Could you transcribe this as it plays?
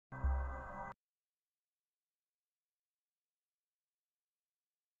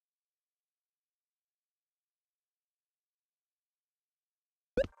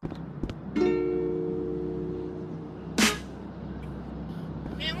Man,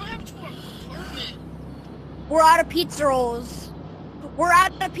 what happened to our apartment? We're out of pizza rolls. We're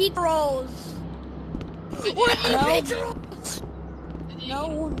out of pizza rolls. We're out of pizza rolls.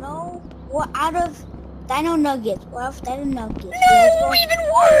 No. We're out of dino nuggets. We're out of dino nuggets. No, even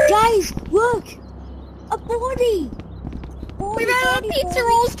worse. Guys, look. A 40. We're out of pizza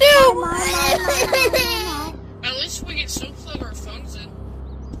rolls too. At least we can still plug our phones in.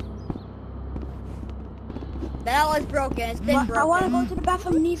 That was broken. It's been broken. I want to go to the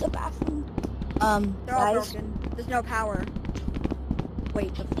bathroom. Need the bathroom. They're all guys. broken. There's no power.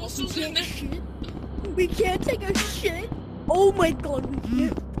 Wait, the Also, in there. shit? We can't take a shit? Oh my god, we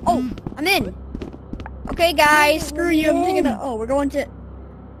can't. Oh, I'm in. Okay, guys, screw you. I'm taking a. Oh, we're going to.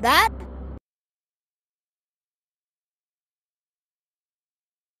 That?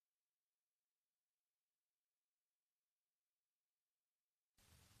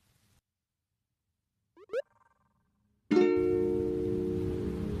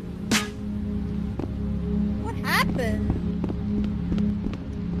 What happened?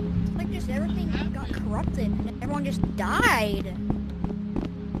 It's like just everything got corrupted and everyone just died.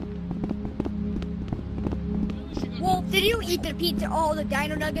 Well, did you eat the pizza, all the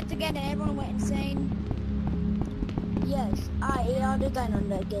dino nuggets again, and everyone went insane? Yes, I ate all the dino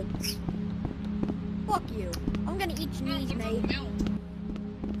nuggets. Fuck you. I'm gonna eat your knees, mate. Milk.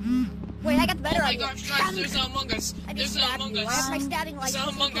 Wait, I got the better Oh my idea. gosh, guys, there's an Among Us. I There's just an stabbed Among you. I have my Us. stabbing There's license.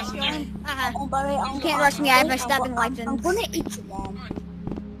 an Among Us in there. Oh, by the way, You can't rush me, I have my stabbing license. I'm gonna eat you, man. Come on.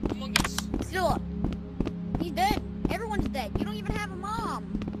 Among Us. Still, he's dead. Everyone's dead. You don't even have a mom.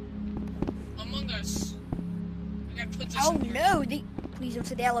 Among Us. I gotta put this Oh in here. no, please don't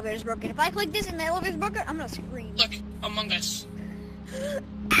say the elevator's broken. If I click this and the elevator's broken, I'm gonna scream. Look, Among Us.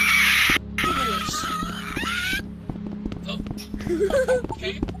 Oh.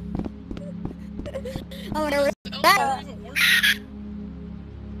 Okay. I'm gonna The that. elevator even works.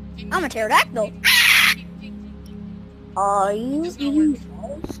 I'm a pterodactyl. Are you It's not working.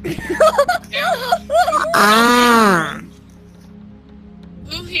 Ah.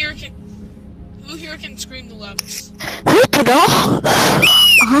 Who here can scream the loudest?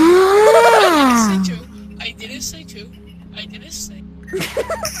 Ah. I didn't say two. I didn't say.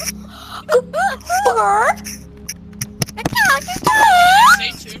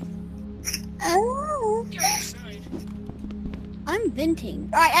 Say two. Oh. Get outside. I'm venting.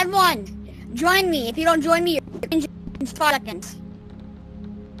 Alright, everyone, join me. If you don't join me, you're in 5 seconds.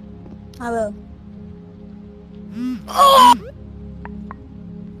 I will. Oh!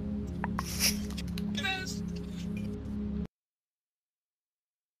 Yes.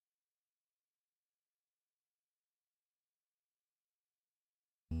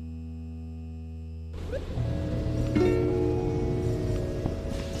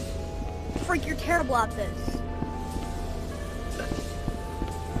 Freak, you're terrible at this.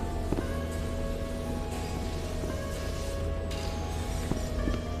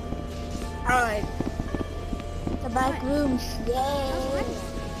 Alright. The back rooms. Yay.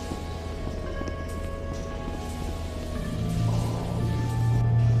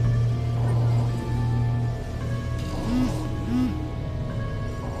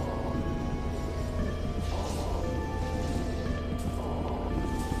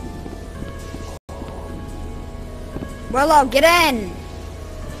 Willow, get in!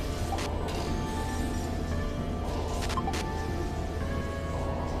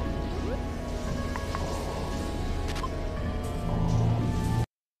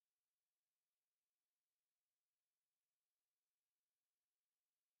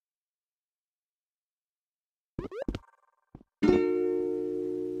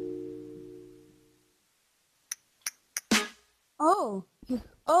 Oh,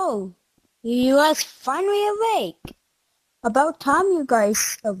 you guys finally awake. About time you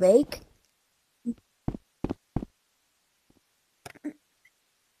guys awake.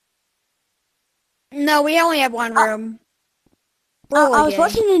 No, we only have one room. I was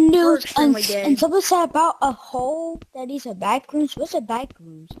watching the news extremely gay. and someone said about a hole that is a back rooms. What's a back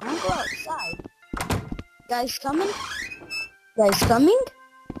rooms? I wanna go outside. Guys coming? Guys coming?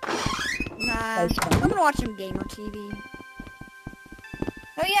 Nah, I'm gonna watch some game on TV.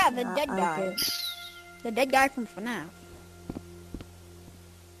 Oh yeah, the dead guy. Okay. The dead guy from FNAF.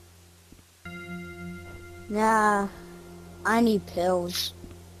 Nah, I need pills.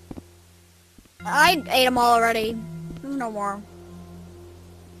 I ate them all already. There's no more.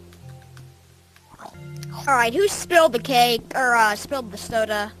 Alright, who spilled the cake? Or, spilled the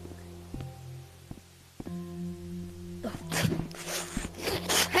soda?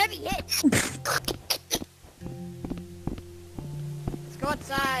 Heavy hit! Let's go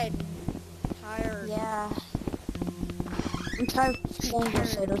outside. I'm tired of saying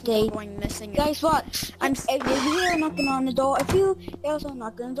this shit, okay? Going missing. Guys, watch. If you hear knocking on the door, if you hear someone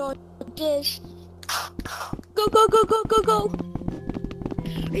knocking on the door, just go, go, go, go, go, go.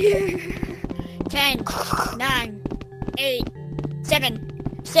 10, 9, 8,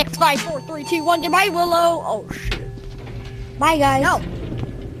 7, 6, 5, 4, 3, 2, 1. Goodbye, Willow. Oh shit. Bye, guys. No.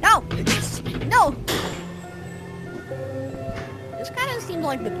 No. No. This kind of seems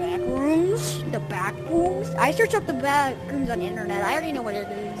like the back rooms. The back rooms. I searched up the back rooms on the internet. I already know what it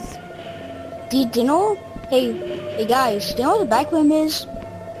is. Do you know? Hey guys, do you know what the back room is?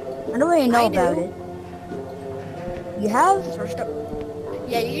 I don't really know about it. You have? Searched up.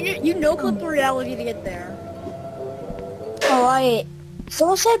 Yeah, you know clip the reality to get there. Alright.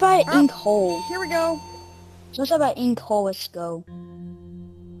 Someone said by ink hole. Here we go. Someone said by ink hole. Let's go.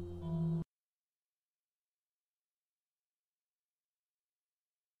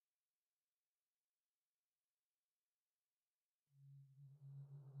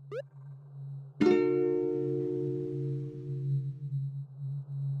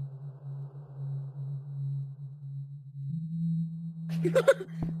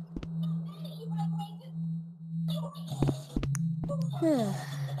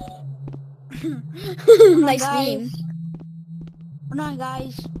 Nice meme. Hold on,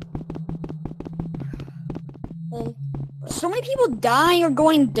 guys. Hey. So many people dying or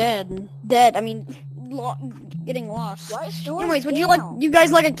going dead. Dead. I mean, getting lost. Anyways, would you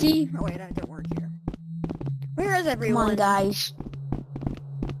guys like a key? Oh wait, that didn't work here. Where is everyone? Come on, guys.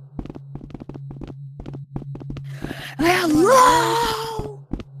 Hello.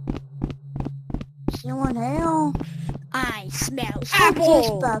 Someone hell. I smell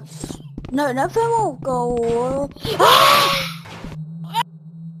apple. No, nothing will go.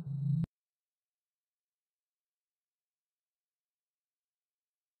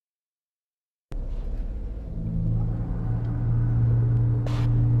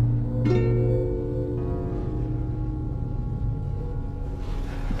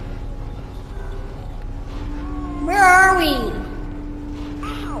 Where are we?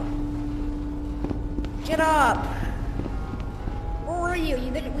 Ow! Get up! Where were you?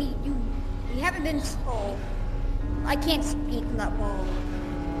 You haven't been told. I can't speak from that wall.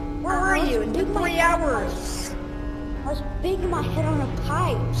 Where were you? It took 3 hours. I was banging my head on the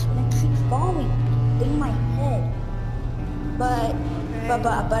pipes and it keeps falling. Banging my head. But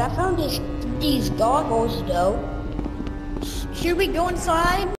I found these goggles though. Should we go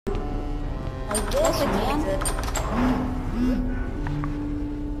inside? I guess again.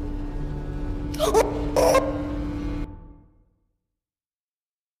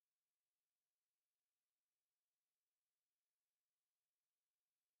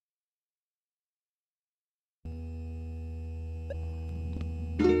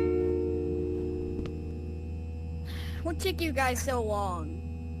 What took you guys so long?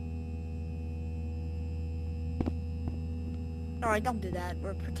 Alright, don't do that.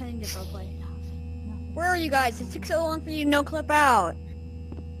 We're pretending to roleplay. Where are you guys? It took so long for you to no clip out.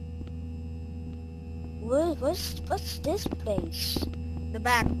 What's this place? The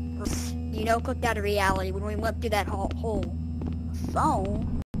back. You know, clipped out of reality when we went through that hole.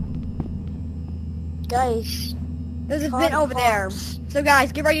 Phone? Guys. There's a vent over there. So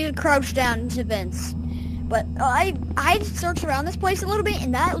guys, get ready to crouch down into vents. But I searched around this place a little bit,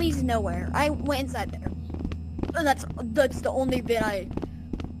 and that leads nowhere. I went inside there, and that's the only vent I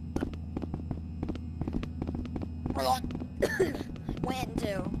went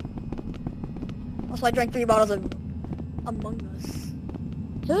into. Also, I drank 3 bottles of Among Us.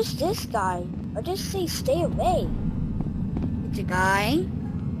 Who's this guy? Or just say stay away. It's a guy.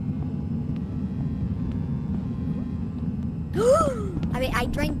 I mean, I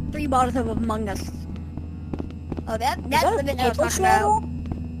drank 3 bottles of Among Us. Oh, that's the vent I was talking about.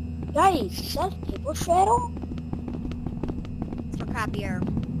 Guys, is that a paper shredder? It's for copier.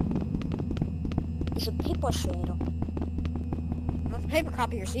 It's a paper shredder. That's a paper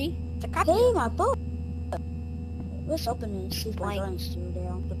copier, see? It's a copier. Hey, my book. Let's open it and see if my drawing's still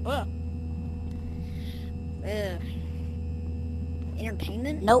there. The book. Ugh.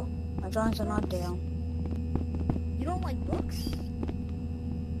 Entertainment? Nope, my drawings are not there. You don't like books?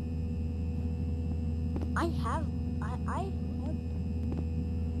 I have.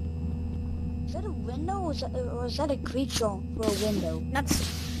 Is that a window or is that a creature for a window?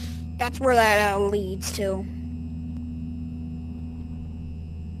 That's where that leads to.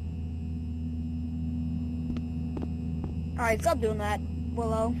 Alright, stop doing that,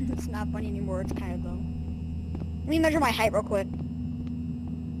 Willow. It's not funny anymore, it's kind of though. Let me measure my height real quick.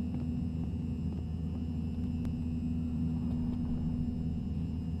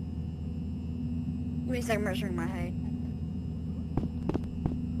 me a second, I'm measuring my height.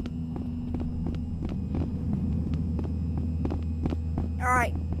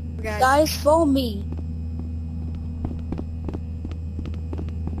 Alright, Guys, follow me.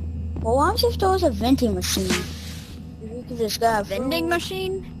 Well, I'm just there was a vending machine. You could just got a Vending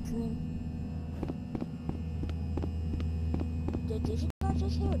machine? Did you not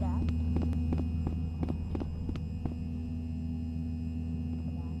just hear that?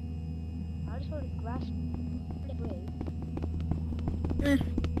 I just heard a grass break.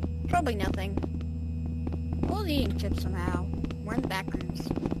 Probably nothing. We'll eating chips somehow. We're in the back rooms.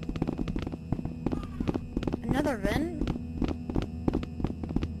 Another vent?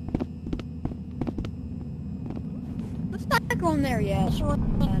 Let's not go in there yet.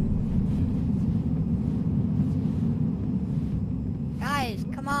 Guys,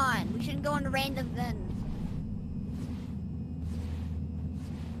 come on. We shouldn't go into random vents.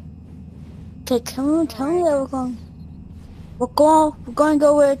 Okay, tell me that we're going to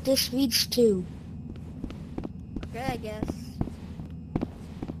go where this leads to. Okay, I guess.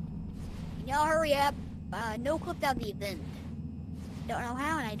 Y'all hurry up. No clipped out the event. Don't know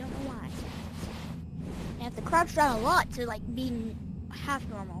how and I don't know why. I have to crouch down a lot to like be half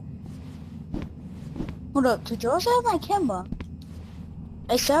normal. Hold up, did yours have my camera?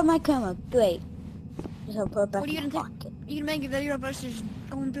 I still have my camera. Great. Just I'll put it back What are you in gonna my pocket. You can make a video of us just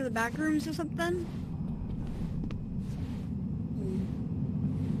going through the back rooms or something?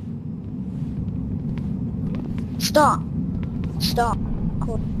 Stop. Stop.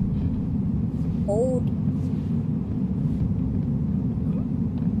 Hold.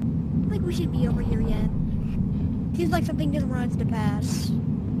 I think we should be over here yet. Seems like something doesn't want us to pass.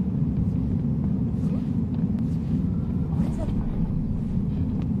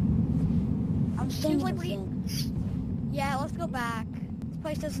 I'm staying Seems like in the we- fence. Yeah, let's go back. This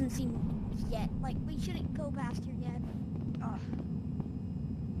place doesn't seem yet. Like, we shouldn't go past here yet. Ugh.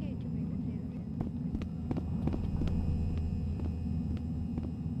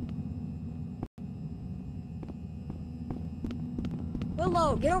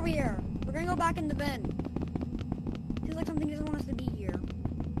 Willow, get over here. We're gonna go back in the bin. Seems like something doesn't want us to be here.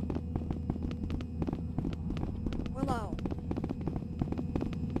 Willow.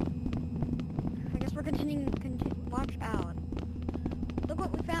 I guess we're continuing. Watch out. Look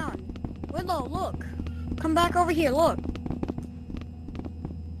what we found. Willow, look. Come back over here, look.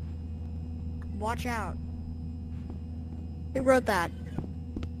 Watch out. Who wrote that?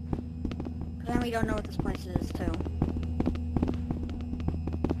 Then we don't know what this place is, too.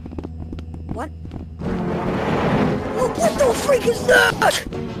 What? Oh, what the freak is that?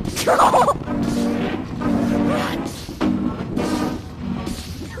 Run!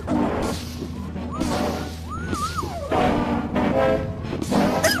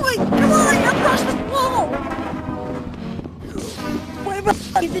 This way! Come on! Across the wall!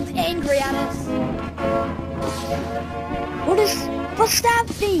 He's angry at us. What's that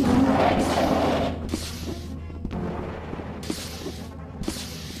thing?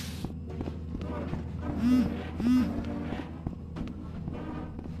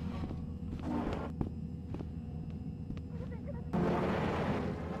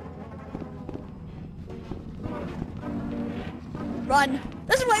 Run!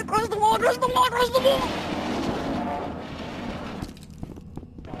 This way! Across the wall! Across the wall! Across the wall!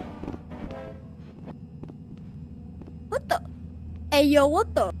 What the? Hey, yo,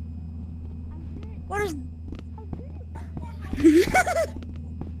 what the? What is...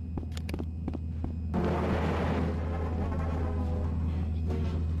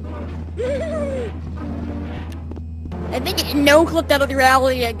 I think it no-clipped out of the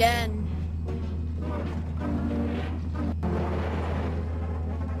reality again.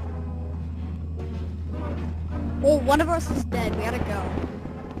 Oh, one of us is dead. We gotta go.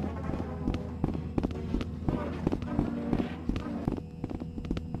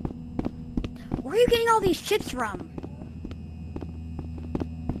 Where are you getting all these chips from?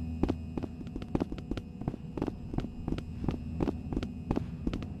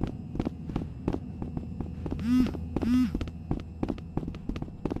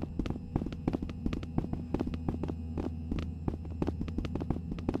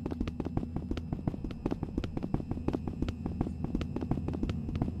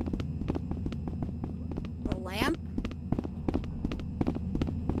 A lamp?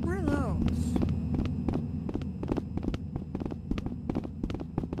 Where are those?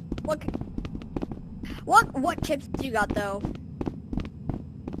 What chips do you got though?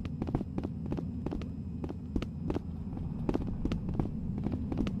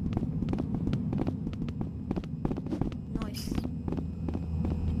 Nice.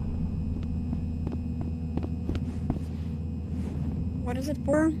 What is it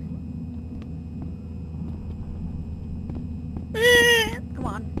for? Come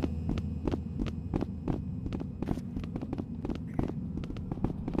on.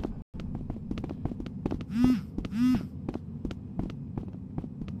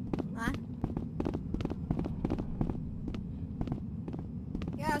 Huh?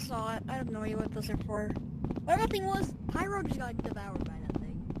 Yeah, I saw it. I have no idea what those are for. Whatever the thing was, Pyro just got devoured by that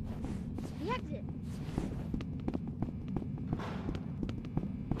thing. The exit.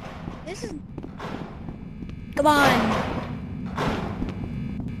 This is... Come on!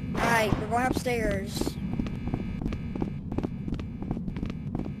 Alright, we're going upstairs.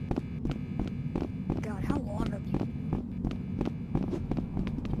 God, how long are you?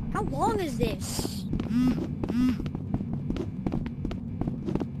 How long is this?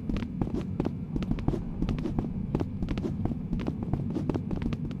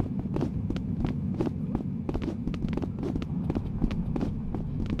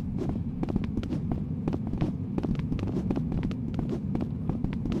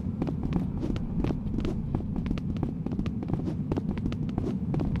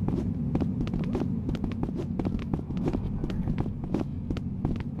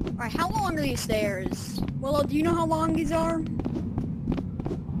 Alright, how long are these stairs? Willow, do you know how long these are?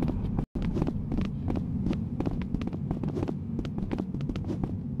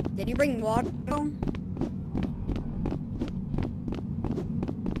 Did you bring water?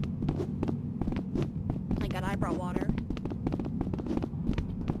 My God, I brought water.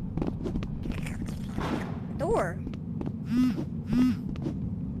 Door.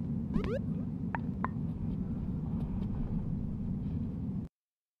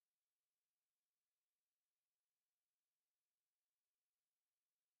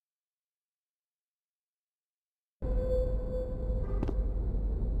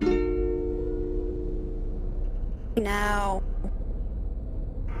 Now.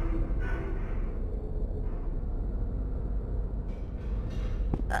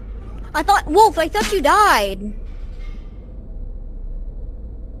 Wolf, I thought you died.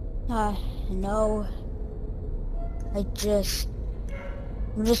 No. I just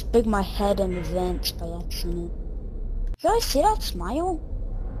banged my head in the vents by accident. Did I see that smile?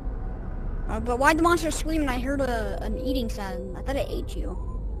 But why'd the monster scream and I heard an eating sound? I thought it ate you.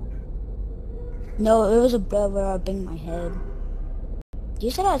 No, it was a bed where I banged my head. You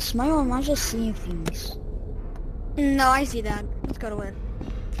said I'd smile, or am I just seeing things? No, I see that. Let's go to it.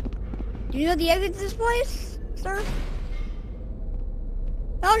 Do you know the exit to this place, sir?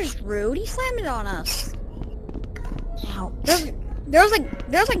 That was just rude. He slammed it on us. Ow. There was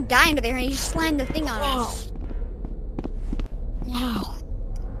like a guy under there and he just slammed the thing on us. Ow.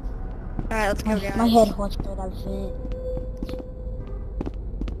 Alright, let's go, guys. My head hurts by that vent.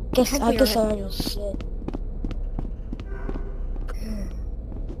 I guess I already shit.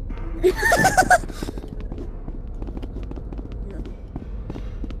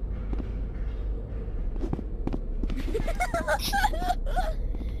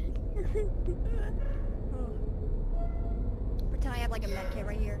 Pretend I have like a med kit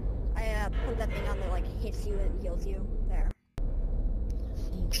right here. I put that thing on that like hits you and heals you. There.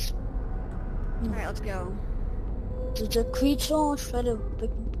 Thanks. Alright, let's go. Did the creature try to pick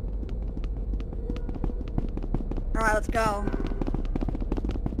me? Alright, let's go.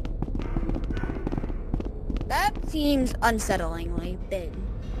 That seems unsettlingly big.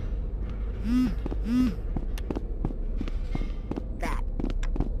 That.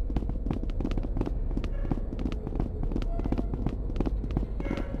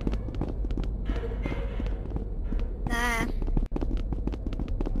 Nah.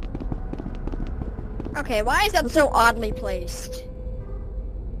 Okay, why is that so oddly placed?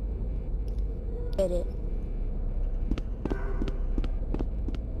 Get it.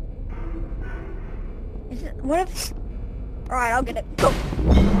 Is it, what if... Alright, I'll get it. Go!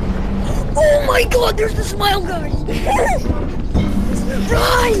 Oh my God, there's the smile guy!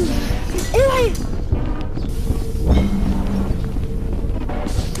 Run! Anyway!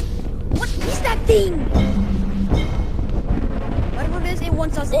 What is that thing? Whatever it is, it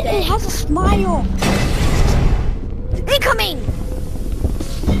wants us dead. It has a smile! Incoming!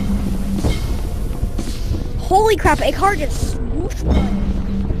 Holy crap, a car just swooshed by.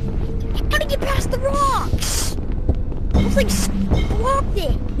 How did you get past the rocks? It's like blocked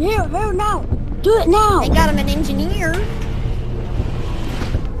it. Here, now! Do it now! Thank God I'm an engineer.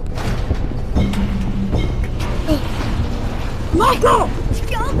 Michael!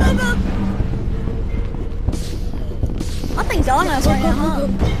 Go, go, go! That thing's on us right now, huh?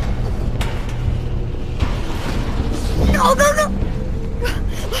 Go, go, go!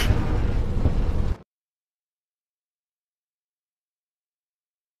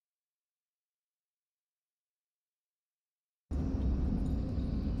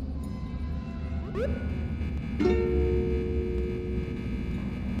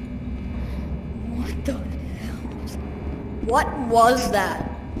 What the hell? What was that?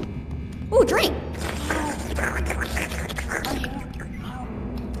 Ooh, drink!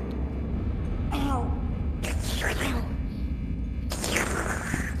 Ow.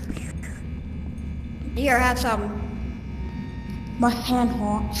 Here, have some. My hand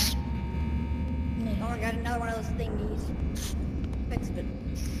hurts. Oh my god, another one of those thingies. Fix it.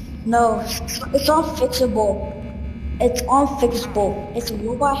 No, it's unfixable. It's unfixable. It's a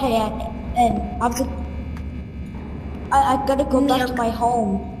robot hand, and I gotta go back to my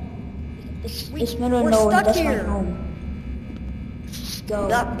home. It's middle of we're nowhere. stuck That's here. my home. Just go.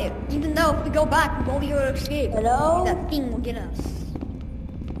 Even though if we go back, we won't be able to escape. Hello? That thing will get us.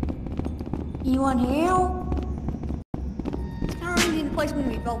 Anyone here? It's kind of really the place when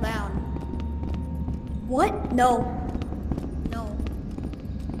we fell down. What? No. No.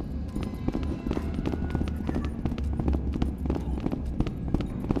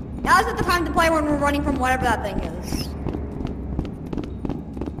 Now's not the time to play when we're running from whatever that thing is.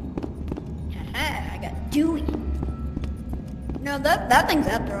 Haha, I got Dewey. No, that thing's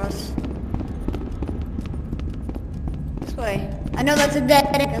after us. This way. I know that's a dead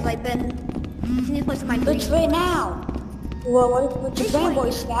end because I've been in this place in my Which way now? Well, what's your plan, Boy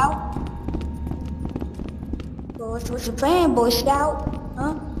Scout? Well, what's your plan, Boy Scout?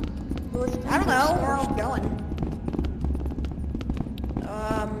 Huh? I don't know. Where's she going?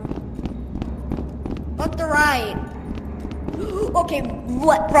 Left or right? Okay,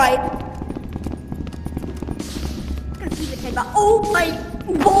 left, right. I'm gonna keep it head back. Oh my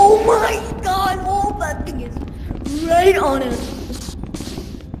god! Oh, that thing is right on us.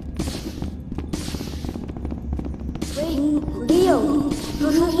 Wait, Leo.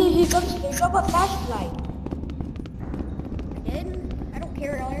 He comes. Drop a flashlight. Dead? I don't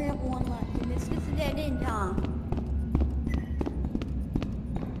care. I only have one left, and this is a dead end, huh?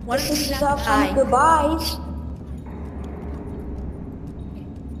 What if This we is have to die? some goodbyes.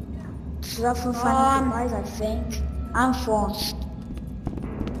 This is some final goodbyes, I think. I'm forced.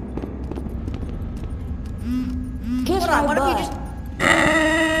 Kiss Hold on, my what if butt. you just...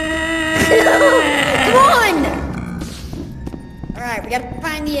 Come on! Alright, we gotta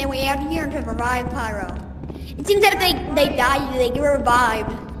find the end way out of here to revive Pyro. It seems that if they die, they get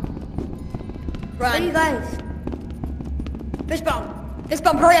revived. Run. What are you guys? Fist bump. Fist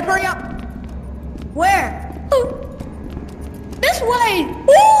bump, hurry up, hurry up! Where? This way!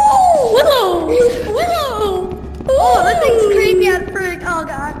 Woo! Willow! Willow! Oh, that thing's creepy as frick. Oh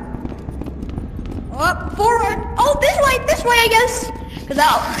god. Up, forward. Oh, this way, I guess. Cause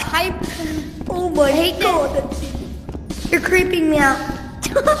I'll hype. Oh my god. You're creeping me out.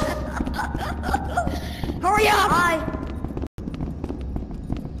 Hurry up! Hi.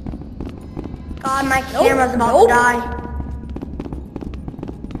 God, my camera's about to die.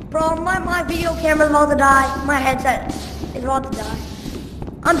 Bro, my video camera's about to die. My headset is about to die.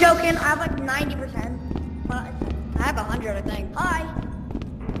 I'm joking. I have like 90%. But I have 100, I think. hi.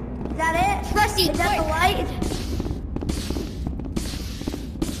 Is that it? Stressy, Is that the light?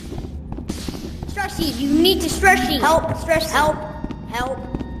 Stressy, you need to stressy. Help, stress, Help. help.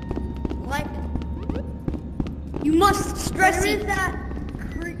 What? You must stress Where it. is that?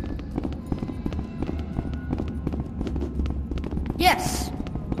 Yes.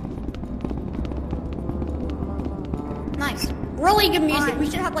 Nice. Really good music. Fine. We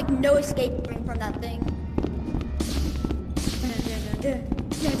should have like no escaping from that thing.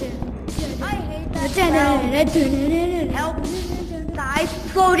 I hate that sound. Help. Guys,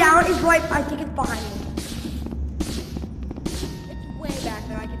 slow down. It's right. I think it's behind me. It's way back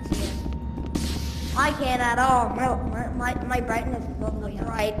there. I can see it. I can't at all. My brightness is over the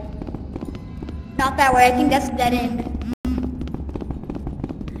right. Not that way. I think that's dead end.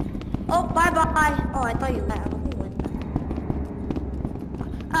 Oh, bye-bye. Oh, I thought you left.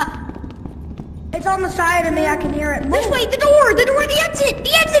 It's on the side of me. I can hear it. This way. The door. The door. The exit.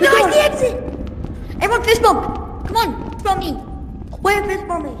 The exit, guys. The exit. Everyone, fist bump. Come on. Fist bump me. Wait, fist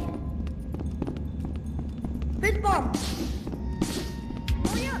bump me. Fist bump.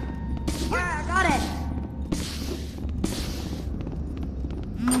 Hurry up. Alright, I got it.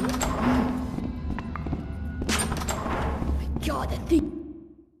 God, that thing.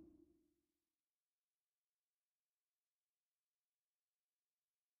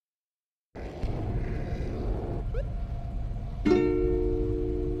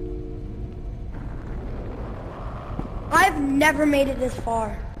 I've never made it this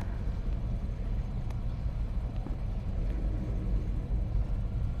far.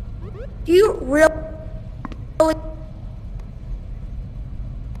 Do you really?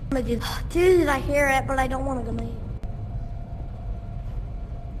 Dude, I hear it, but I don't want to go in.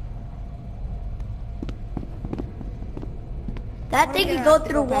 That thing can go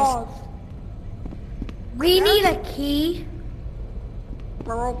through walls. We need a key.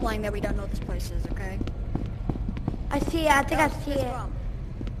 We're role-playing that we don't know this place is, okay? I see it. I think I see it.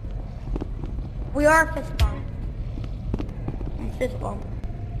 We are fist bump. Fist bump.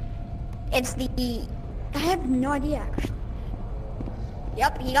 It's the... I have no idea, actually.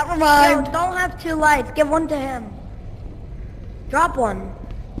 Yep, he got revived. Yo, don't have 2 lights. Give one to him. Drop one.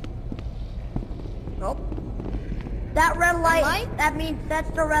 Nope. That red light, that means that's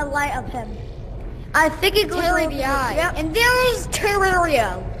the red light of him. I think it goes over the eye. Yep. And there is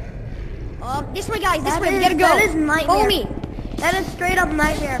Terraria. This way, guys. This way. We gotta go. That is nightmare. Follow me. That is straight up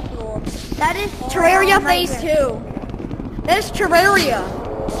nightmare fuel. That is Terraria phase 2. That is Terraria.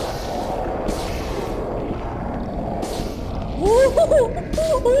 Woo!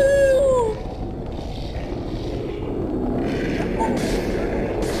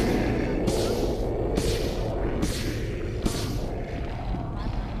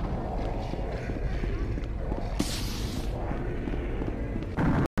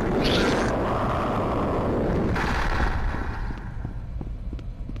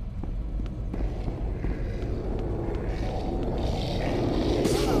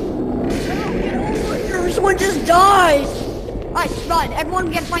 Someone just died! Alright, run.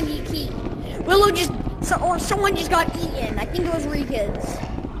 Everyone get find the key. Willow just... or someone just got eaten. I think it was Rikids.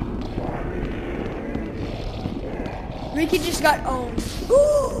 Rikid just got owned.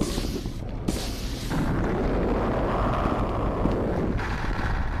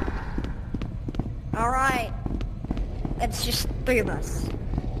 Alright. It's just 3 of us.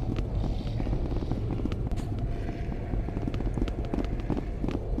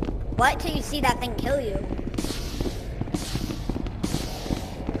 Wait till you see that thing kill you.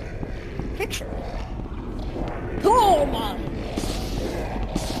 Picture. Oh my!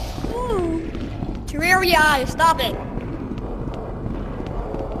 Ooh. Terraria, stop it!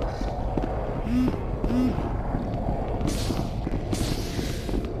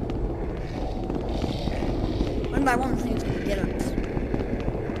 One by one, things can get us.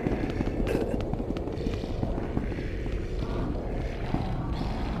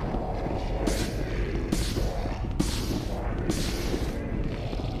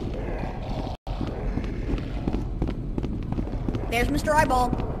 There's Mr.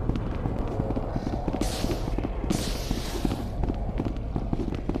 Eyeball.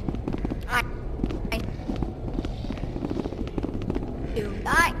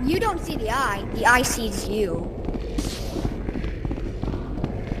 You don't see the eye. The eye sees you.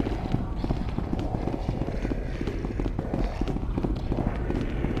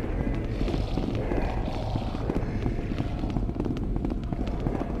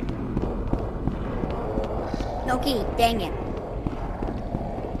 No key. Dang it.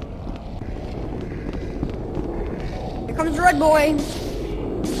 Here comes the red boy.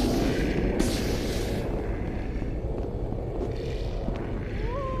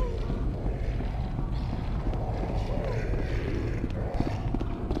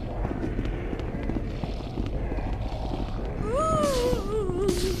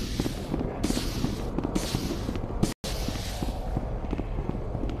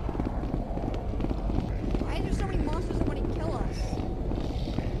 Why are there so many monsters that want to kill us?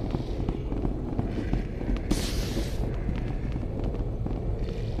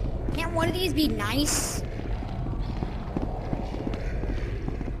 Can't one of these be nice?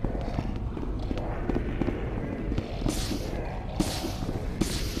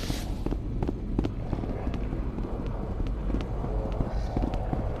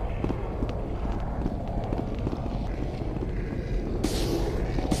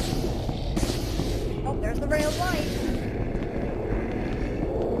 Oh, there's the ray of light.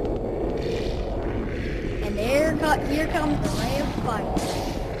 And here comes the ray of fire.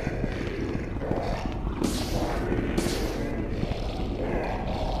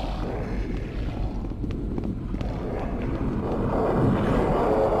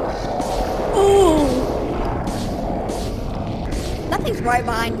 Ooh! Nothing's right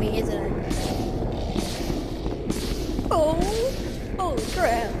behind me, isn't it? Oh! Holy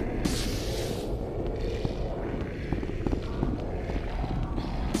crap!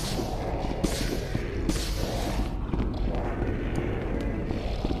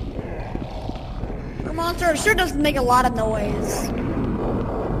 The monster sure does make a lot of noise.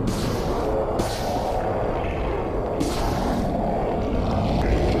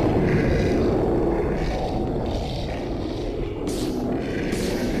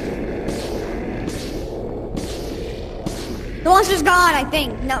 The monster's gone, I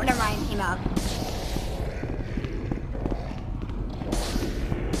think. No, never mind. It came out.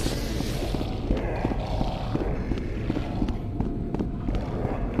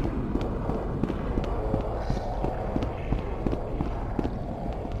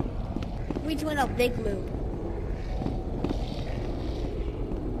 We just went a big loop.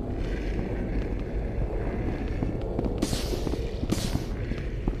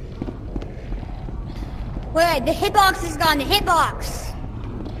 Wait, the hitbox is gone. The hitbox.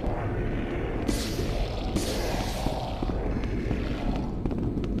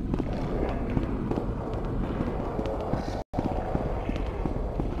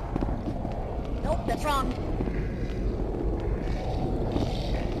 Nope, that's wrong.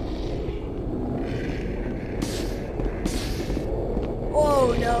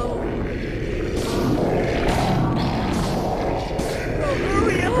 Oh no. Oh,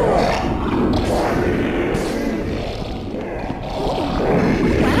 hurry up.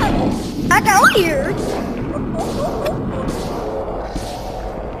 Wow. Back out here.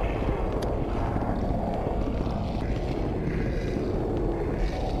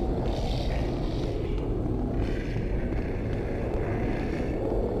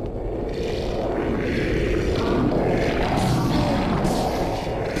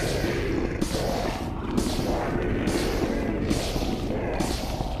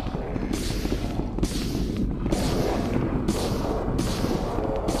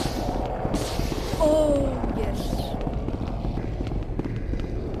 Oh, yes.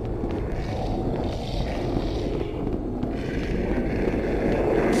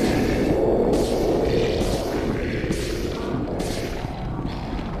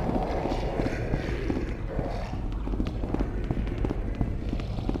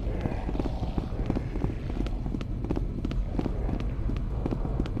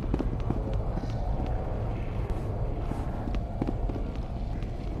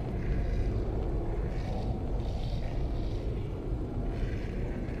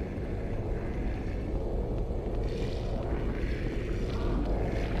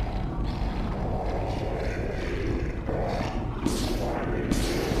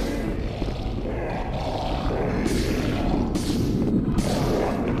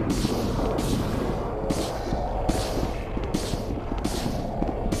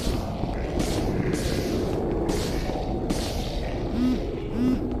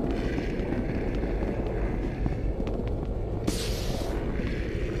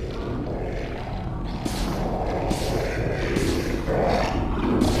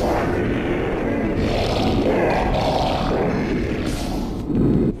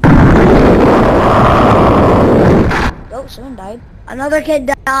 Oh, someone died. Another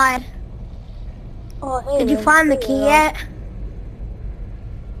kid died. Oh, hey, Did you there's find the a key door. yet?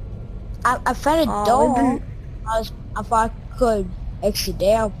 I found a Oh, door. we've I thought I could exit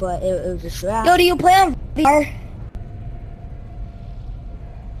there, but it was a trap. Yo, do you play on VR?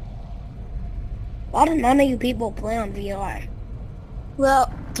 Why do none of you people play on VR?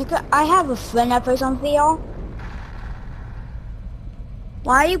 Well, I have a friend that plays on VR.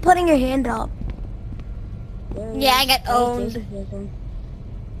 Why are you putting your hand up? There Yeah, I is- got owned. there's him.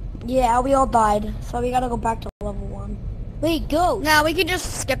 Yeah, we all died, so we gotta go back to level 1. Wait, ghost. No, we can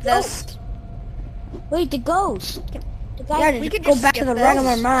just skip this. Wait, the ghost. The guy Yeah, that we just could go back to the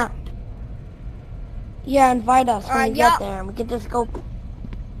regular map. Yeah, invite us when we yeah. get there. We can just go.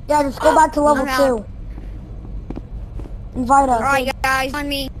 Yeah, just go back to level I'm 2. Invite us. Alright, guys, on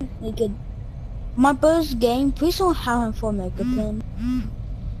me. We could. My first game. Please don't have him for makeup then.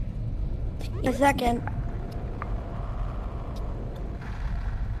 A second.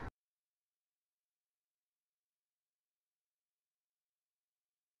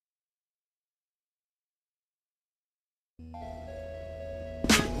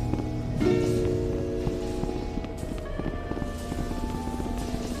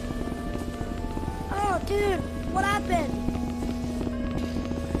 Oh, dude, what happened?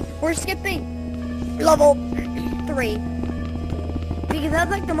 We're skipping level 3 because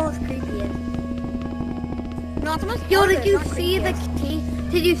that's like the most creepiest. No, it's the most. Yo, did you see the key?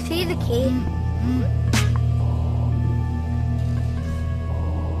 Did you see the key?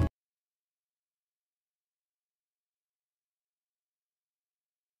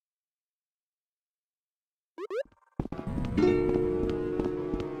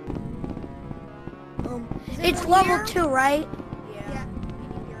 It's level 2, right? Yeah.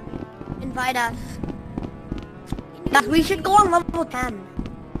 Invite us. Yes, we should go on level 10.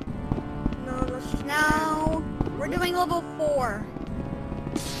 No, we're doing level 4.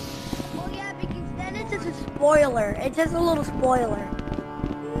 Oh yeah, because then it's just a spoiler. It's just a little spoiler.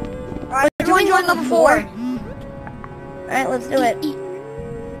 Alright, we're doing level 4. Alright, let's do it.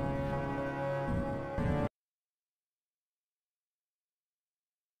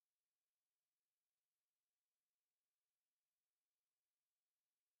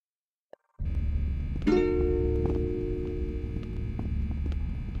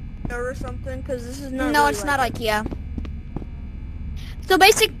 Or something, because this is not. No, really it's like not IKEA. So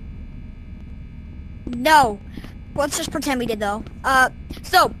no. Let's just pretend we did though.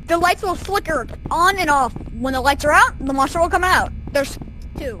 So the lights will flicker on and off. When the lights are out, the monster will come out. There's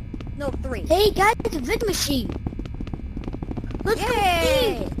 2, no 3. Hey guys, it's a vid machine. Let's go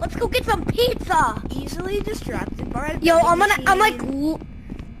eat. Let's go get some pizza. easily distracted by. Yo, I'm machine. like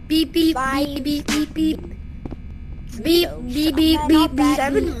beep beep beep beep beep beep. Beep beep beep beep beep.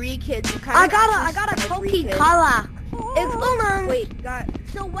 7 re-kids. I got a Coca-Cola. It's on. Wait, guys.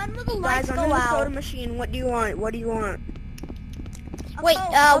 So when will the Guys, lights I'm go in the soda out? machine. What do you want? What do you want? Wait,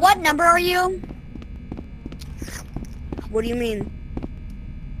 what number are you? What do you mean?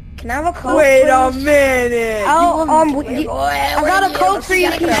 Can I have a Coke? Wait a minute. Oh, I got a Coke for you,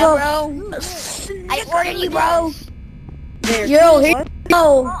 bro. I ordered you, bro. There. Yo, here What? you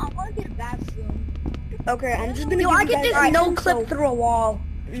go. I want to get a bathroom. Okay, I'm just gonna. Yo, give I you can guys just no some clip soap. through a wall.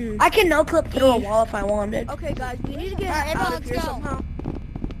 Mm. I can no clip through a wall if I wanted. Okay, guys, we need to get Alright, out of let's here go. somehow.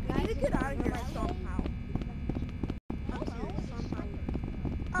 We need to get out of here somehow.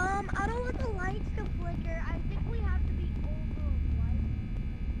 I don't want the lights to flicker. I think we have to be over light.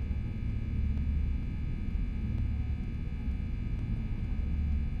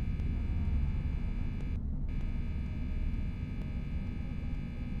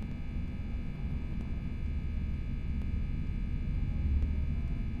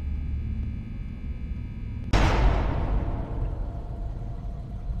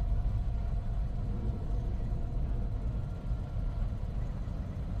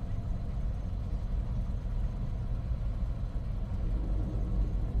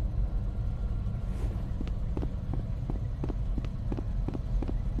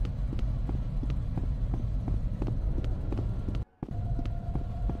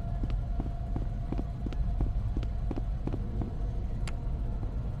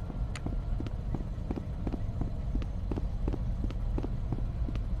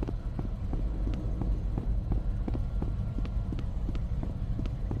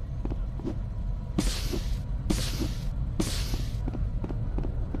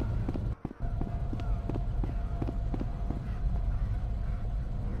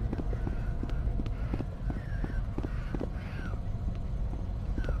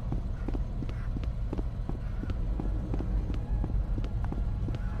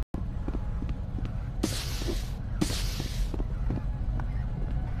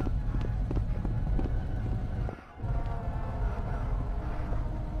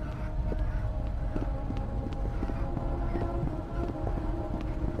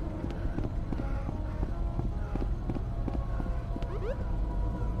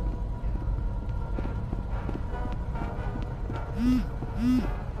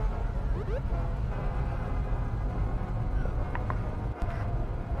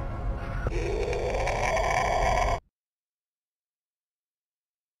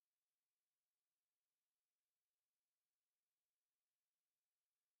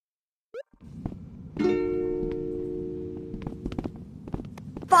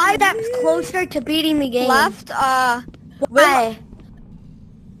 Five steps closer to beating the game. Left, why?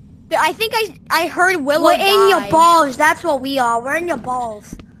 I think I heard Willow We're die. in your balls. That's what we are. We're in your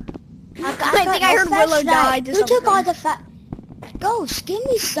balls. I think I heard Willow die. Who took all the fat? Ghost, give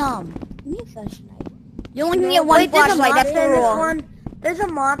me some. Give me a flashlight. You only can get one flashlight. That's the rule. There's a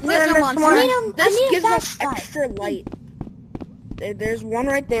monster There's in a this monster. one. This I need gives a us flashlight. extra light. There's one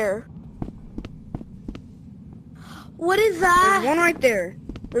right there. What is There's that? one right there.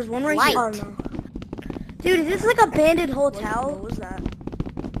 There's one right Light. here. Oh no. Dude, is this like a abandoned hotel? What was that?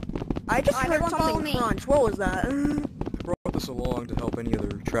 I just heard everyone follow something me. crunch. What was that? Brought this along to help any other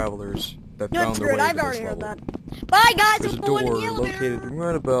travelers that No, found screw their it. way I've to already this heard level. that. Bye, guys. There's a I'm going in door the located elevator.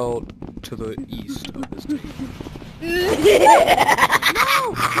 right about to the east of this table. No!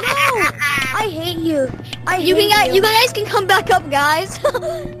 I hate you. You guys can come back up, guys. Dude,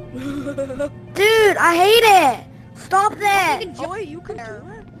 I hate it. Stop that. Joy, you can do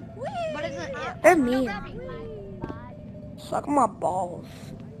it. What is it? They're mean. Suck my balls.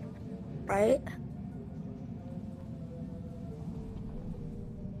 Right?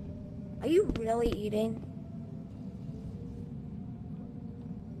 Are you really eating?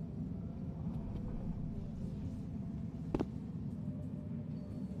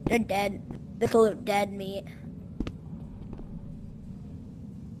 They're dead. This little dead meat.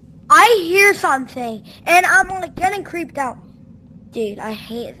 I I hear something, and I'm like getting creeped out. Dude, I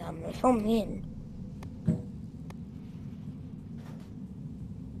hate them. They're so mean.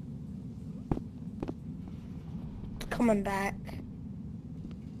 Coming back.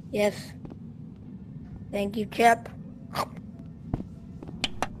 Yes. Thank you, Chip.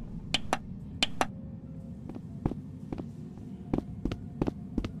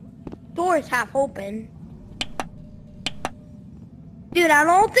 Door is half open. Dude, I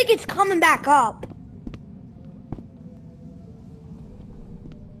don't think it's coming back up.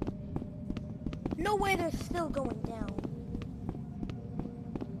 No way they're still going down.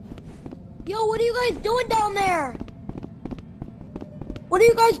 Yo, what are you guys doing down there? What are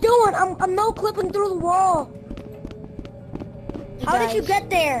you guys doing? I'm no clipping through the wall. How did you get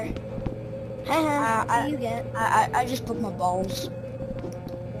there? How did you get? I just put my balls.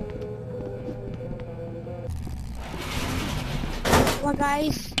 Come on,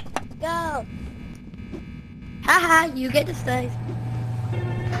 guys. Go. Haha, you get to stay.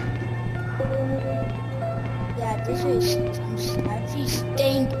 Yeah, this is I'm actually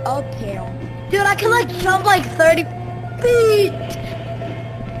staying uphill. Dude, I can like jump like 30 feet.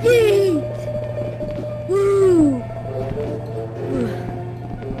 Yeet. Woo.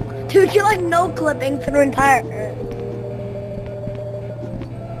 Dude, you're like no clipping through the entire earth.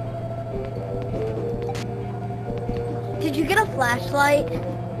 Did you get a flashlight?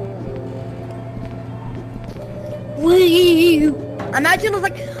 Wee. Imagine it was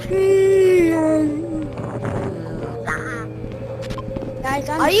like. Guys,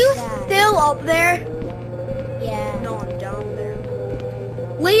 I'm Are you sad. still up there? Yeah. No, I'm down there.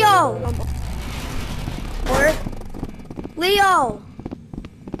 Leo! Or Leo!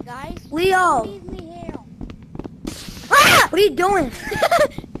 Guys, Leo! leave me here. Ah! What are you doing?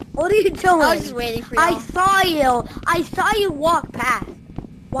 What are you doing? I was just waiting for you. I saw you. I saw you walk past.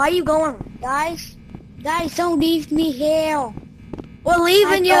 Why are you going? Guys, don't leave me here. We're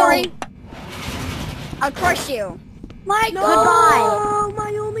leaving you. Sorry. I'll crush you. Like, No. goodbye.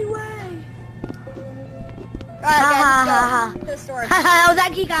 My only way. Alright, Ha, guys, ha, let's go to the store. That was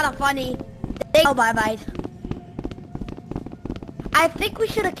actually kind of funny. Oh, bye-bye. I think we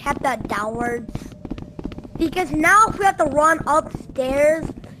should have kept that downwards. Because now if we have to run upstairs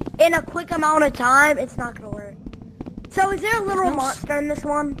in a quick amount of time, it's not going to work. So is there a literal monster in this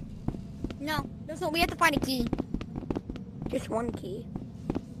one? No, there's no. We have to find a key. Just one key.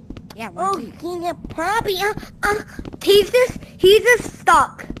 Yeah, Oh, one key. dang it, Poppy. He's just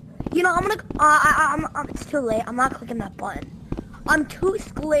stuck. You know, I'm gonna, it's too late. I'm not clicking that button. I'm too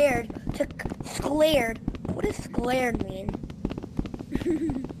scared to, scared. What does scared mean?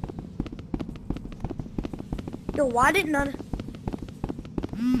 Yo, why did none?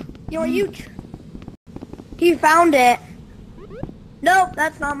 Yo, are you? He found it. Nope,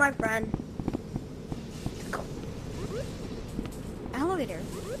 that's not my friend. Elevator.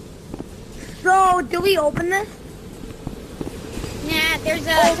 So, do we open this? Nah, there's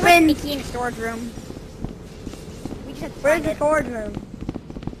a Open. key in the storage room. We just have to Where's find the it. storage room?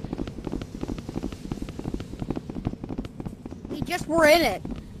 We just were in it.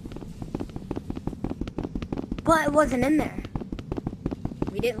 But it wasn't in there.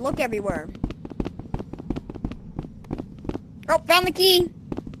 We didn't look everywhere. Oh, found the key.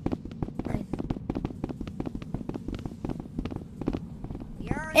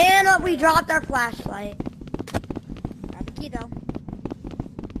 And we dropped our flashlight. Grab the key though.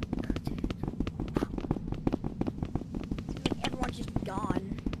 Seems like everyone's just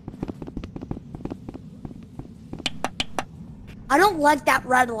gone. I don't like that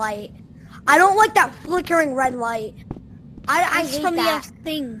red light. I don't like that flickering red light. I It's hate from that. the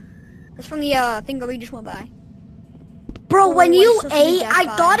thing. It's from the thing that we just went by. Bro, Oh, when it's you supposed to be ate, I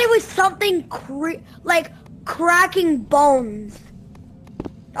that thought fine. it was something like cracking bones.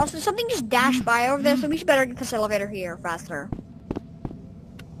 Also, something just dashed by over there, so we should better get this elevator here faster.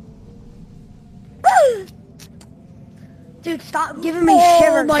 Dude, stop giving me Oh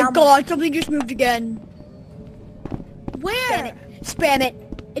shivers. my Stop- god, something just moved again. Spam Where? it. Spam it.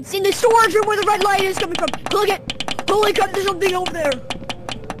 It's in the storage room where the red light is coming from. Click it. Holy crap, there's something over there.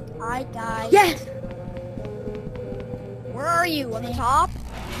 I died. Yes. Where are you? On the top?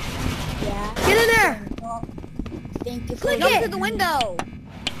 Yeah. Get in there. Thank you for Click that. up through the window.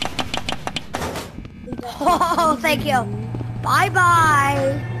 Oh, thank you.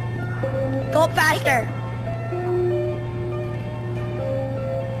 Bye-bye. Go faster.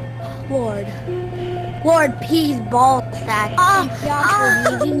 Lord, peas, ball sack.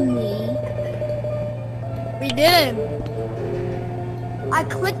 for leaving me. We did. I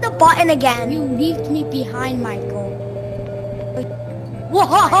clicked the button again. You left me behind, Michael.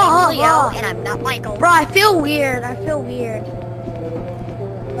 I'm Leo, and I'm not Michael. Bro, I feel weird. I feel weird.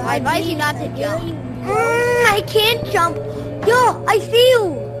 I advise you not to jump. I can't jump. Yo, I see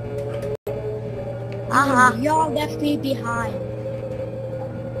you. You're left me behind.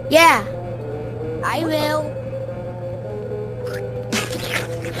 Yeah. I will.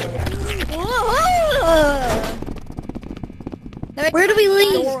 Where do we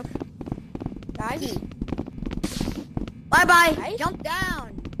leave? Guys, Bye-bye. jump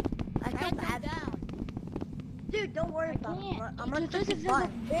down. I feel bad. Down. Dude, don't worry about it. I'm gonna This take is it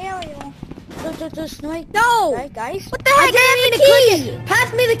fun. burial. Just like No! right, guys. What the heck? I didn't have the key!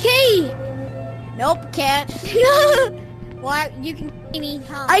 Pass me the key! Nope, can't. Why? You can see me,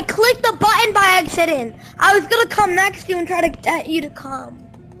 huh? I clicked the button by accident. I was gonna come next to you and try to get you to come.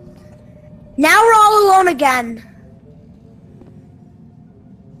 Now we're all alone again.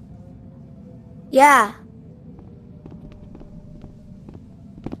 Yeah.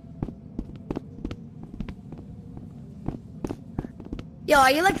 Yo,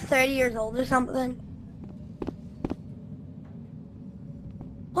 are you like 30 years old or something?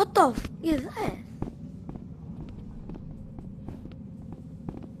 What the f is this?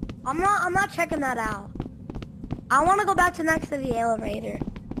 I'm not checking that out. I want to go back to next to the elevator.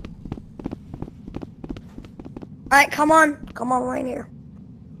 Alright, come on. Come on right here.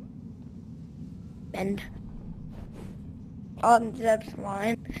 Bend. Oh, that's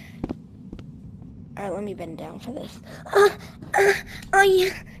fine. Alright, let me bend down for this. Oh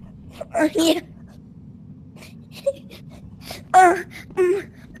yeah. Oh yeah.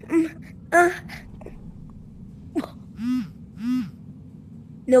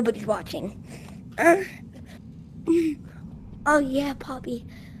 Nobody's watching. Oh yeah, Poppy.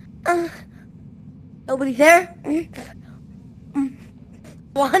 Nobody's there?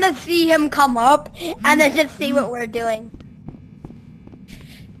 Wanna see him come up and then just see what we're doing.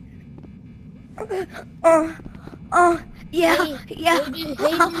 Yeah, yeah.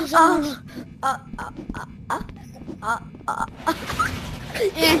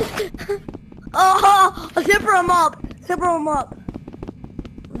 Oh, zipper him up. Zipper him up.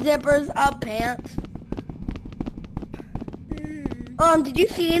 Zippers up pants. Did you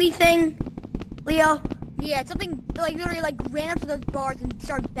see anything, Leo? Yeah, something like literally like ran up to those bars and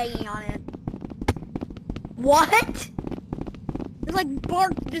started banging on it. What? It's like bar,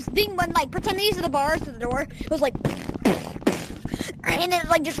 this thing went like pretend these are the bars to the door. It was like, and it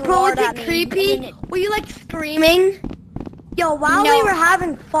like just Bro, roared was at it me. creepy? And then Were you like screaming? Yo, while No. we were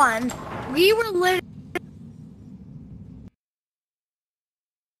having fun, we were literally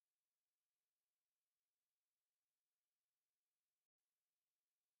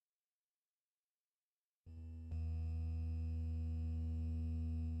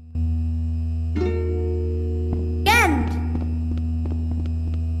end.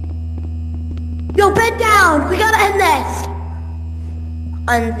 Yo, bend down. We gotta end this.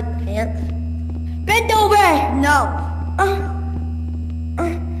 Unzip pants. Bend over. No.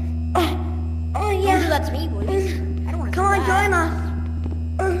 Oh yeah. Don't do that to me, boys. I don't want to. Come on, join us.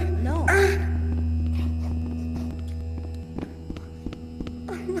 No.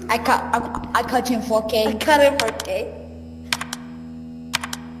 I cut you in 4K. I cut it 4K.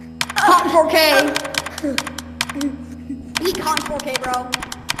 Cut 4K. You cut 4K, bro.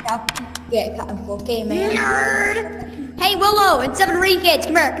 Yeah, cut in 4K, man. Nerd. Hey, Willow, it's 7 Read Kids.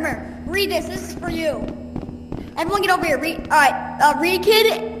 Come here, come here. Read this. This is for you. Everyone get over here. Read. All right. Read Kid.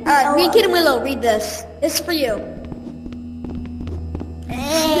 Read Kid and Willow. Read this. This is for you.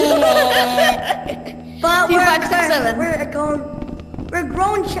 But 2, 5, 6, 7. we're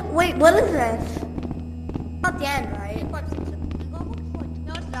grown. Wait, what is this? Not the end, right? 2, 5, 6, 7.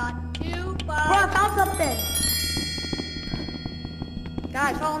 No, it's not. 2, 5. Bro, I found something.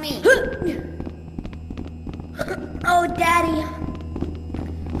 Guys, follow me. Oh, Daddy.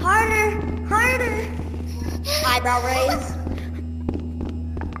 Harder, harder. Eyebrow raise.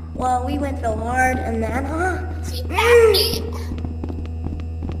 Well, we went so hard, and then,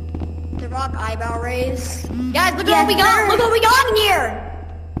 The rock eyebrow raise. Guys, look at what we got. Look what we got in here.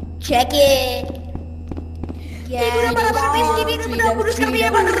 Check it.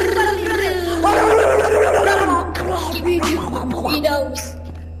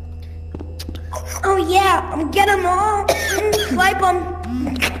 Oh yeah, get them all. Swipe them.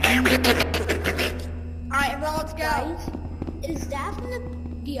 Alright, well, let's go. Is that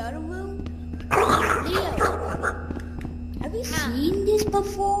from the other room? Leo, have you seen this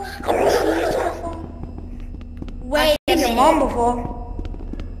before? Wait, I've seen your it. mom before.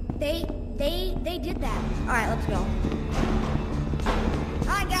 They did that. Alright, let's go.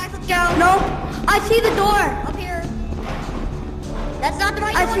 Alright, guys, let's go. No, I see the door. Up here. That's not the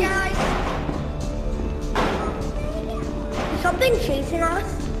right I one, see. guys. Something chasing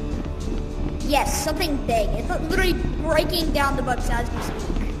us? Yes, something big. It's literally breaking down the books as we speak.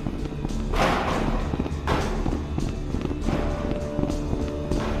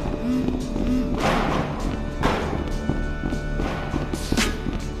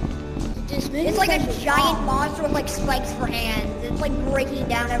 It's like a giant monster with like spikes for hands. It's like breaking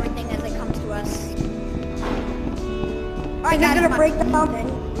down everything as it comes to us. Alright, Is it guys, gonna come on. break the mountain?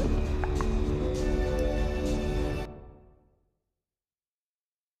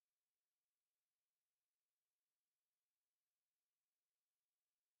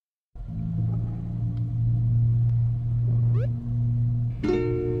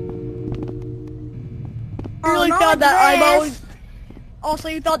 You really not thought that eyeball this. would... Also,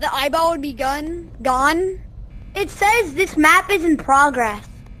 you thought the eyeball would be gone? It says this map is in progress.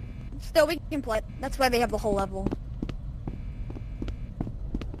 Still, we can play it. That's why they have the whole level.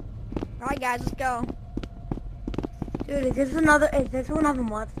 Alright, guys, let's go. Dude, is this one of a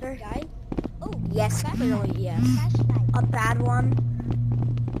monster? Guys, Yes, clearly, yes. flashlight. A bad one?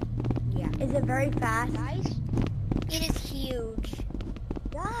 Yeah. Is it very fast? Guys, It is huge.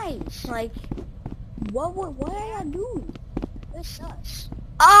 guys, Like, what are you doing? Where's us?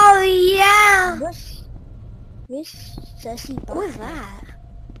 oh yeah! Where's Sassy? What is that?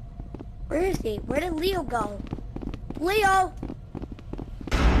 Where is he? Where did Leo go? Leo!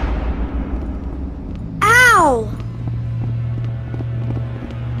 Ow!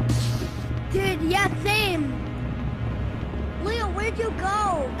 Dude, yeah, same. Leo, where'd you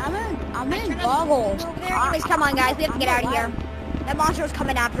go? I'm in goggles. Over there. Anyways, come on, guys. We have to get out of here. That monster was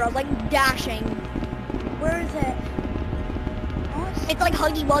coming after us, like dashing. Where is it? It's like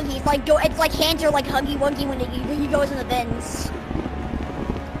Huggy Wuggy. It's like hands are like Huggy Wuggy when he goes in the bins.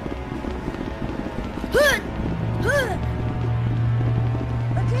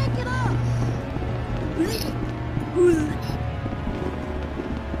 I can't get up!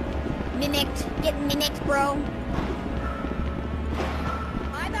 Mimicked. Get mimicked, bro.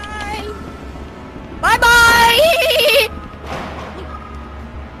 Bye-bye. Bye-bye!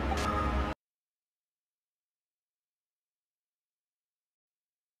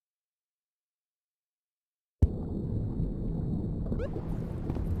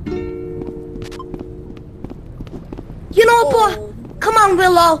 You know, boy, come on,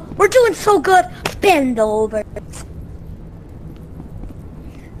 Willow. We're doing so good. Bend over.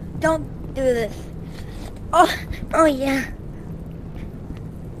 Don't do this. Oh yeah.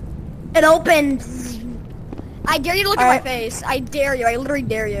 It opens. I dare you to look at my face. I dare you. I literally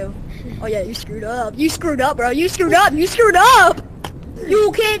dare you. Oh yeah, you screwed up. You screwed up, bro. You screwed up. You screwed up.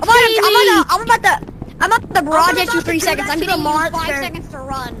 You can't see me. I'm about to barrage at you 3 do seconds. that I'm to the giving you 5 monster. seconds to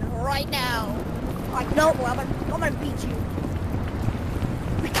run right now. Alright, no, I'm gonna beat you.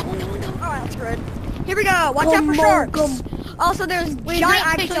 Alright, that's good. Here we go. Watch out for sharks. Also, there's Wait,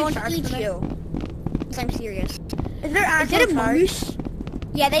 giant is fish there that want to actually eat sharks you. Yes, I'm serious. Is there Is actually it a sharks? moose?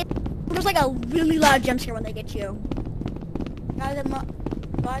 Yeah, there's like a really loud jump scare when they get you. Guys,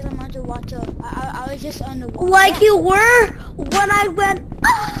 I'm underwater. I was just underwater. Like you were when I went.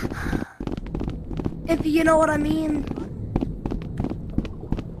 If you know what I mean.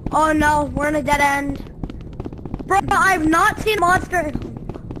 Oh no, we're in a dead end. Bro, I've not seen a monster.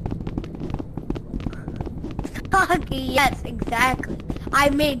 Fuck, yes, exactly. I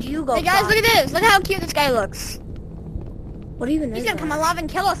made you go. Hey guys, far. look at this. Look how cute this guy looks. What even He's is gonna that? come alive and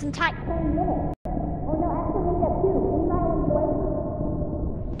kill us in time.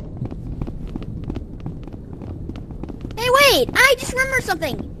 Hey, wait! I just remembered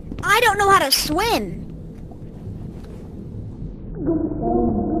something. I don't know how to swim.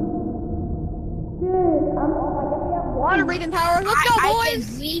 Water breathing power. Let's go, I boys!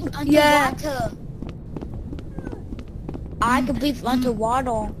 can breathe Yeah. underwater. I can breathe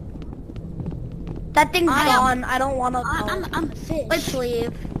underwater. That thing's I am- gone. I don't want to. I'm a fish. Let's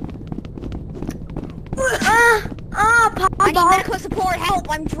leave. I need Papa. medical support. Help!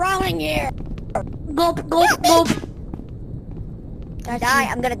 I'm drowning here. Gulp, gulp, gulp. Die.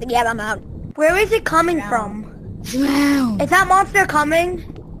 I'm gonna. Yeah, I'm out. Where is it coming from? Drown. Is that monster coming?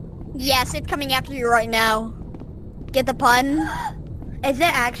 Yes, it's coming after you right now. Get the pun? Is it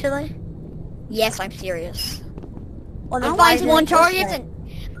actually? Yes, I'm serious. Well, It finds one target and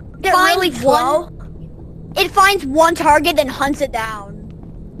Is it really slow? It finds one target and hunts it down.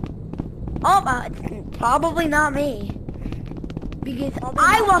 Oh, it's probably not me. Because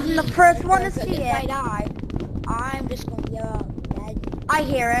I wasn't the first one to see If I it. die, I'm just gonna be dead. I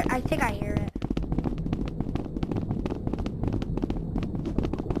hear it. I think I hear it.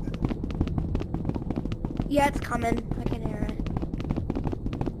 Yeah, it's coming. I can hear it.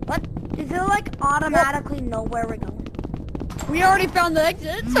 What? Does it like automatically know where we're going? We already found the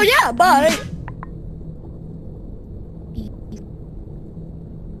exit, so yeah, bye.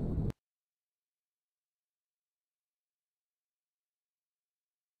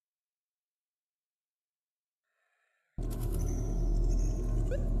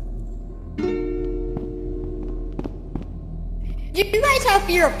 Do you guys have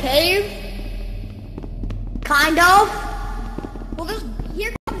fear of cave? Kind of. Well,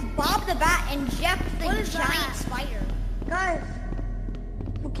 here comes Bob the Bat and Jeff the What is giant that? spider. Guys,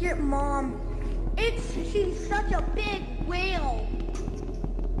 look here, Mom. She's such a big whale.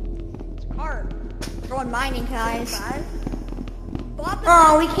 Hard. Going mining, guys. Bob the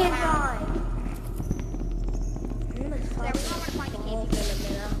Oh, Bat we is can't around. drive. I'm gonna Yeah, we're not gonna find a cave.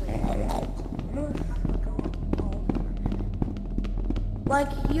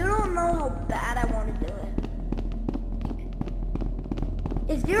 Like, you don't know how bad I want to do it.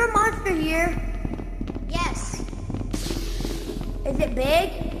 Is there a monster here? Yes. Is it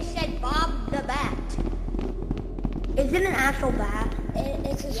big? It said Bob the Bat. Is it an actual bat?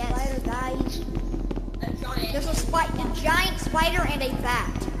 It's a Yes. spider, guys. There's a giant spider and a bat.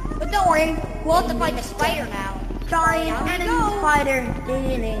 But don't worry, we'll have to fight the spider now. Giant Down we enemy go. spider.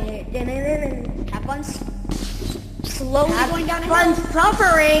 Have fun slowly going down a Fun hill.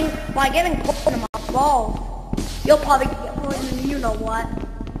 suffering by getting pulled in my balls. You'll probably get poisoned, you know what.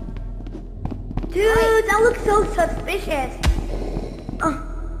 Dude, that looks so suspicious.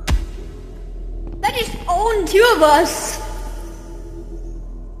 That just owned two of us.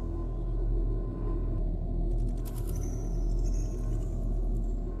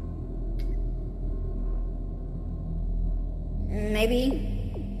 Maybe.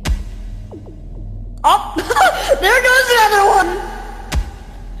 Oh, there goes another one.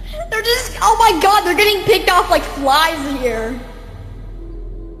 They're just, oh my god, they're getting picked off like flies here.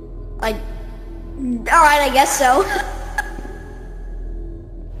 Like, alright, I guess so.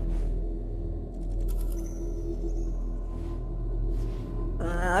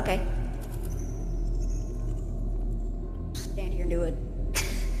 Okay. Stand here and do it.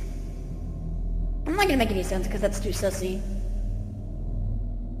 I'm not gonna make any sense because that's too sussy.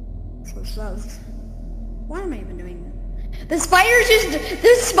 So sus. Why am I even doing that? The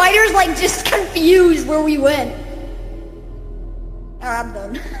spider's like just confused where we went. Alright, I'm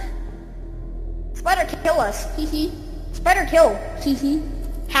done. Spider kill us, hee hee. Spider kill, hee hee.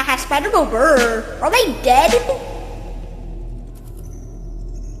 Haha, spider go brr. Are they dead?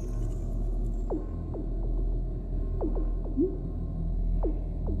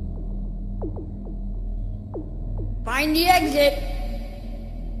 Find the exit.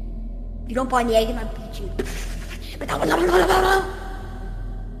 If you don't find the exit, I'll beat you.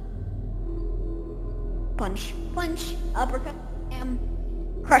 Punch, punch, uppercut,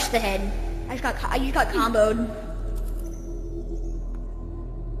 crush the head. I just got comboed.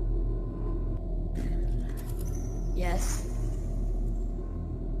 Yes.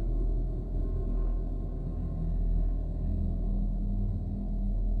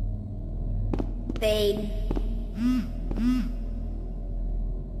 Fade.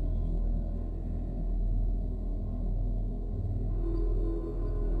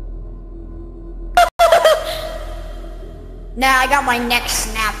 Nah, I got my neck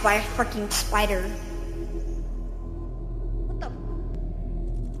snapped by a freaking spider. What the?